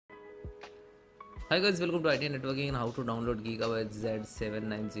Hi guys, welcome to IT Networking and how to download gigabyte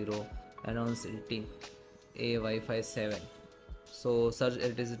Z790 announced a Wi-Fi 7. So search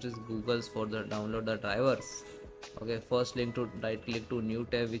it is Google's for the download the drivers. Okay, first link to right click to new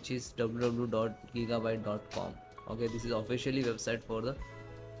tab which is www.gigabyte.com. Okay, this is officially website for the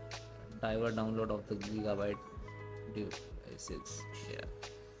driver download of the gigabyte devices. Yeah.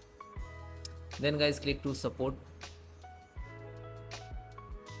 Then guys click to support.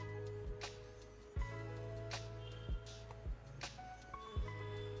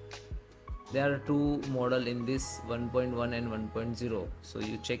 There are two model in this 1.1 and 1.0, so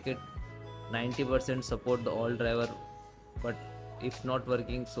you check it. 90% support the all driver, but if not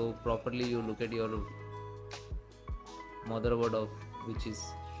working, so properly you look at your motherboard of which is,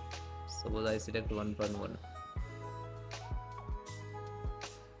 suppose I select 1.1.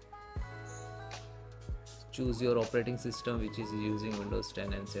 Choose your operating system which is using Windows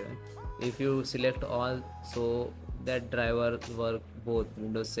 10 and 7. If you select all, so that driver work both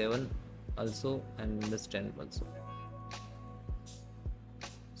Windows 7 also and Windows 10 also.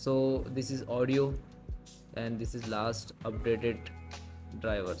 So this is audio and this is last updated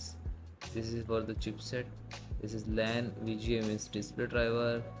drivers. This is for the chipset. This is LAN, VGA means display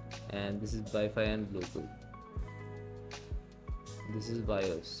driver, and this is Wi-Fi and Bluetooth. This is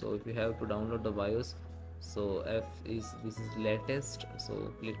BIOS. So if you have to download the BIOS, so this is latest,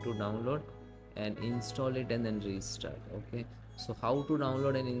 so click to download and install it and then restart. Okay, so how to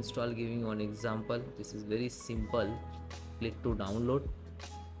download and install, giving one example. This is very simple. Click to download,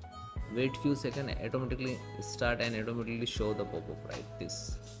 wait few seconds, automatically start and automatically show the pop-up like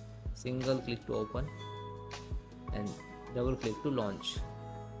this. Single click to open and double click to launch.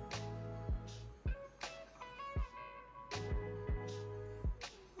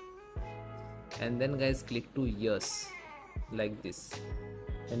 And then guys click to yes like this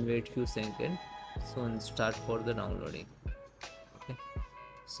and wait few seconds, so and start for the downloading. Okay,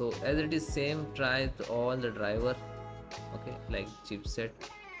 so as it is same, try all the driver. Okay, like chipset,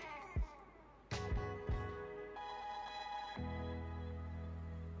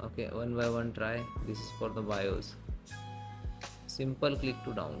 okay, one by one try. This is for the BIOS. Simple, click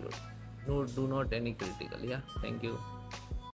to download. No, do not any critical. Yeah, thank you.